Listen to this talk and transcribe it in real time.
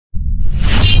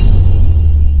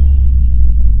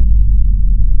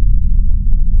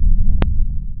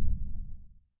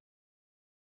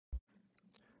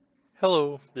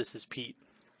Hello, this is Pete,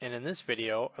 and in this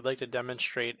video I'd like to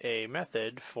demonstrate a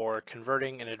method for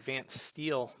converting an advanced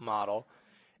steel model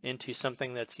into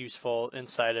something that's useful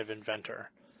inside of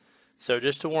Inventor. So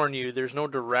just to warn you, there's no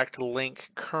direct link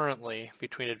currently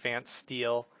between advanced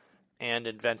steel and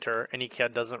Inventor.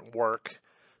 AnyCAD doesn't work,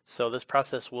 so this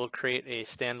process will create a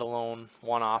standalone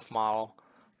one-off model,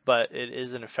 but it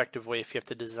is an effective way if you have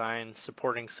to design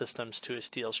supporting systems to a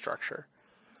steel structure.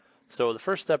 So the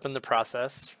first step in the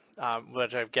process,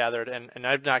 which I've gathered, and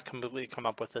I've not completely come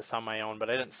up with this on my own,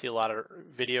 but I didn't see a lot of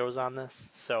videos on this.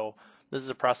 So this is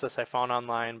a process I found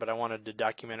online, but I wanted to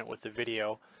document it with the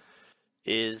video,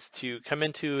 is to come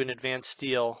into an advanced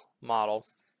steel model,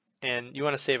 and you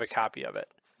want to save a copy of it.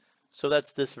 So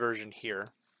that's this version here.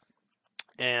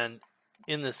 And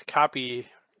in this copy,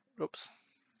 oops,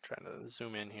 trying to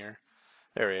zoom in here.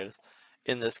 There it is.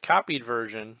 In this copied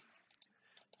version,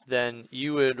 then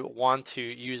you would want to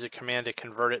use a command to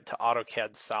convert it to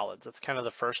AutoCAD solids. That's kind of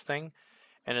the first thing.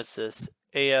 And it's this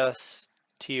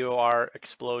ASTOR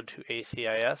explode to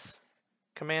ACIS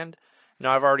command.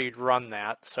 Now I've already run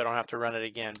that, so I don't have to run it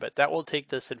again, but that will take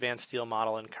this advanced steel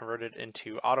model and convert it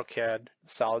into AutoCAD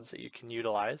solids that you can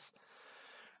utilize.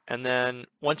 And then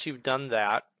once you've done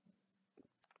that,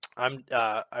 and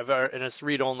it's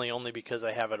read only because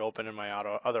I have it open in my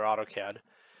other AutoCAD.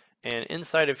 And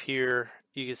inside of here,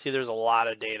 you can see there's a lot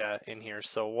of data in here.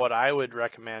 So what I would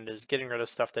recommend is getting rid of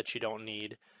stuff that you don't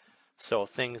need. So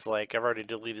things like, I've already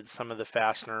deleted some of the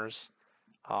fasteners.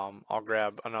 I'll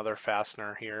grab another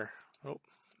fastener here. Oh,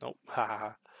 nope,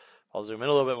 I'll zoom in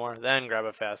a little bit more, then grab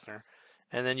a fastener.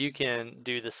 And then you can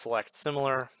do the select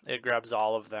similar. It grabs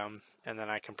all of them, and then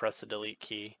I can press the delete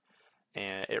key,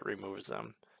 and it removes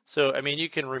them. So, I mean, you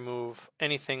can remove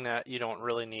anything that you don't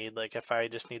really need. Like if I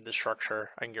just need the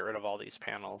structure, I can get rid of all these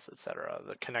panels, etc.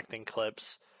 The connecting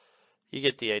clips. You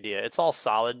get the idea. It's all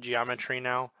solid geometry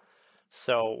now.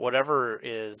 So whatever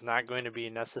is not going to be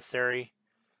necessary,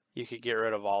 you could get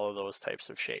rid of all of those types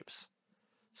of shapes.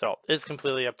 So it's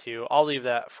completely up to you. I'll leave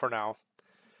that for now.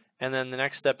 And then the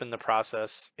next step in the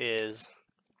process is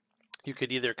you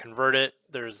could either convert it.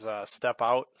 There's a step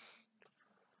out.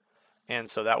 And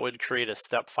so that would create a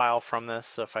step file from this.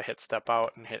 So if I hit step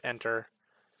out and hit enter,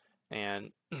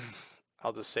 and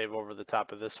I'll just save over the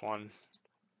top of this one.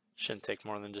 Shouldn't take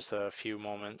more than just a few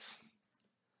moments.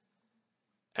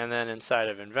 And then inside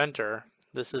of Inventor,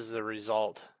 this is the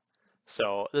result.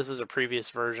 So this is a previous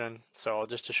version. So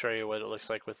just to show you what it looks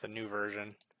like with the new version,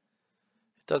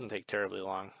 it doesn't take terribly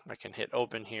long. I can hit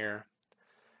open here,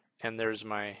 and there's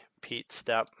my Pete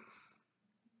step.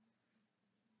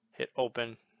 Hit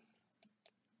open.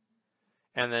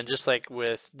 And then just like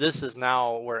with this is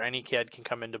now where AnyCAD can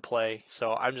come into play.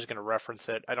 So I'm just going to reference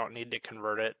it. I don't need to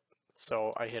convert it.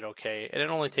 So I hit OK. And it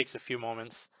only takes a few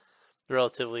moments.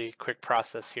 Relatively quick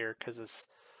process here because it's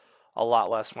a lot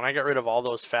less. When I got rid of all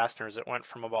those fasteners, it went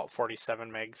from about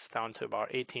 47 megs down to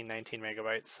about 18, 19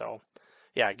 megabytes. So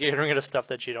yeah, getting rid of stuff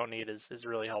that you don't need is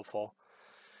really helpful.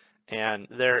 And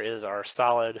there is our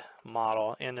solid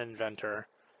model in Inventor.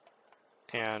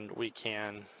 And we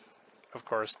can, of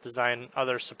course, design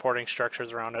other supporting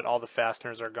structures around it. All the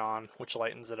fasteners are gone, which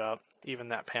lightens it up. Even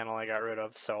that panel I got rid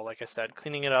of. So like I said,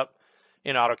 cleaning it up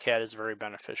in AutoCAD is very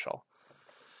beneficial.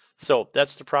 So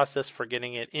that's the process for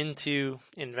getting it into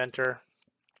Inventor.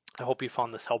 I hope you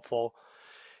found this helpful.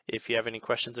 If you have any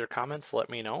questions or comments, let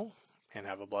me know, and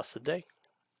have a blessed day.